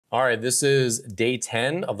All right, this is day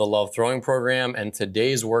 10 of the Love Throwing program, and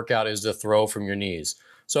today's workout is to throw from your knees.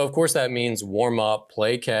 So of course that means warm up,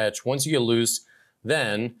 play catch. Once you get loose,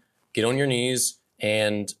 then get on your knees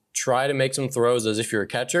and try to make some throws as if you're a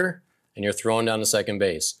catcher and you're throwing down to second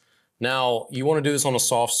base. Now, you want to do this on a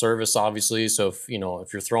soft surface, obviously. So if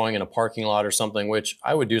you're throwing in a parking lot or something, which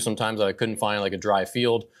I would do sometimes that I couldn't find like a dry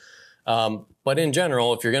field. But in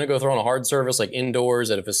general, if you're going to go throw on a hard surface like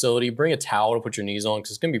indoors at a facility, bring a towel to put your knees on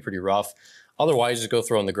because it's going to be pretty rough. Otherwise, just go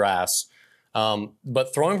throw in the grass.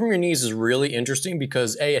 But throwing from your knees is really interesting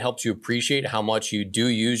because A, it helps you appreciate how much you do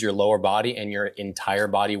use your lower body and your entire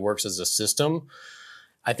body works as a system.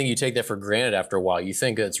 I think you take that for granted after a while. You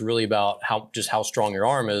think it's really about how strong your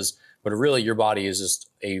arm is, but really your body is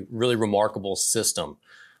just a really remarkable system.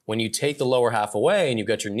 When you take the lower half away and you've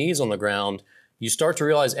got your knees on the ground, you start to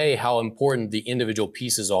realize, A, how important the individual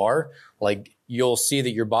pieces are. Like you'll see that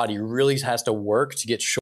your body really has to work to get short.